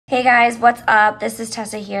Hey guys, what's up? This is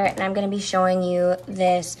Tessa here, and I'm going to be showing you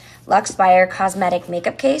this Luxspire Cosmetic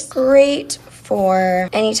makeup case. Great for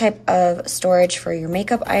any type of storage for your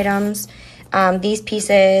makeup items. These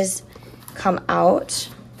pieces come out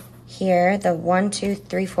here, the 1, 2,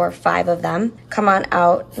 3, 4, 5 of them come on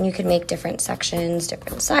out, and you can make different sections,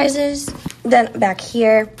 different sizes. Then back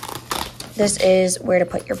here, this is where to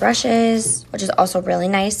put your brushes, which is also really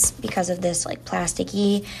nice because of this like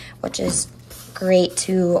plasticky, which is great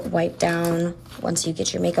to wipe down once you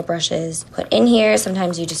get your makeup brushes put in here.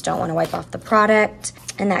 Sometimes you just don't want to wipe off the product,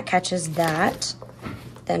 and that catches that.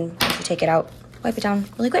 Then if you take it out, wipe it down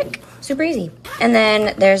really quick. Super easy. And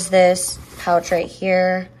then there's this pouch right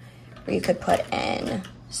here where you could put in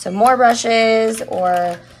some more brushes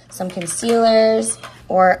or some concealers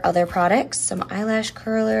or other products. Some eyelash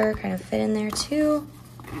curler kind of fit in there too.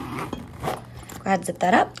 Go ahead and zip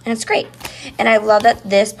that up, and it's great. And I love that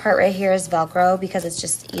this part right here is Velcro because it's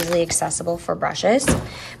just easily accessible for brushes.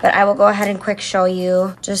 But I will go ahead and quick show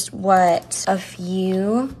you just what a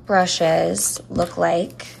few brushes look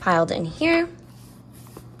like piled in here.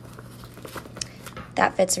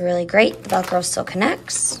 That fits really great. The Velcro still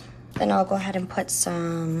connects. Then I'll go ahead and put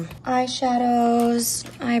some eyeshadows,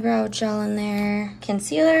 eyebrow gel in there,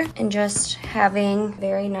 concealer, and just having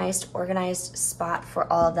very nice organized spot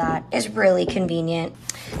for all of that is really convenient.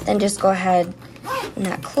 Then just go ahead and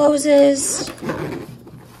that closes.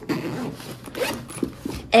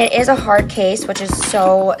 And it is a hard case, which is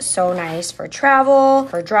so nice for travel,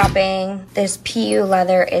 for dropping. This PU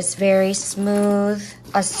leather is very smooth.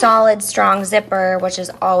 A solid, strong zipper, which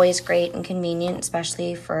is always great and convenient,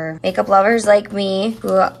 especially for makeup lovers like me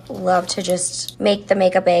who love to just make the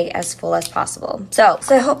makeup bag as full as possible. So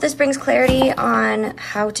I hope this brings clarity on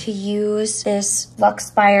how to use this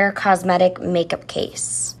Luxspire Cosmetic makeup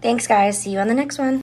case. Thanks, guys. See you on the next one.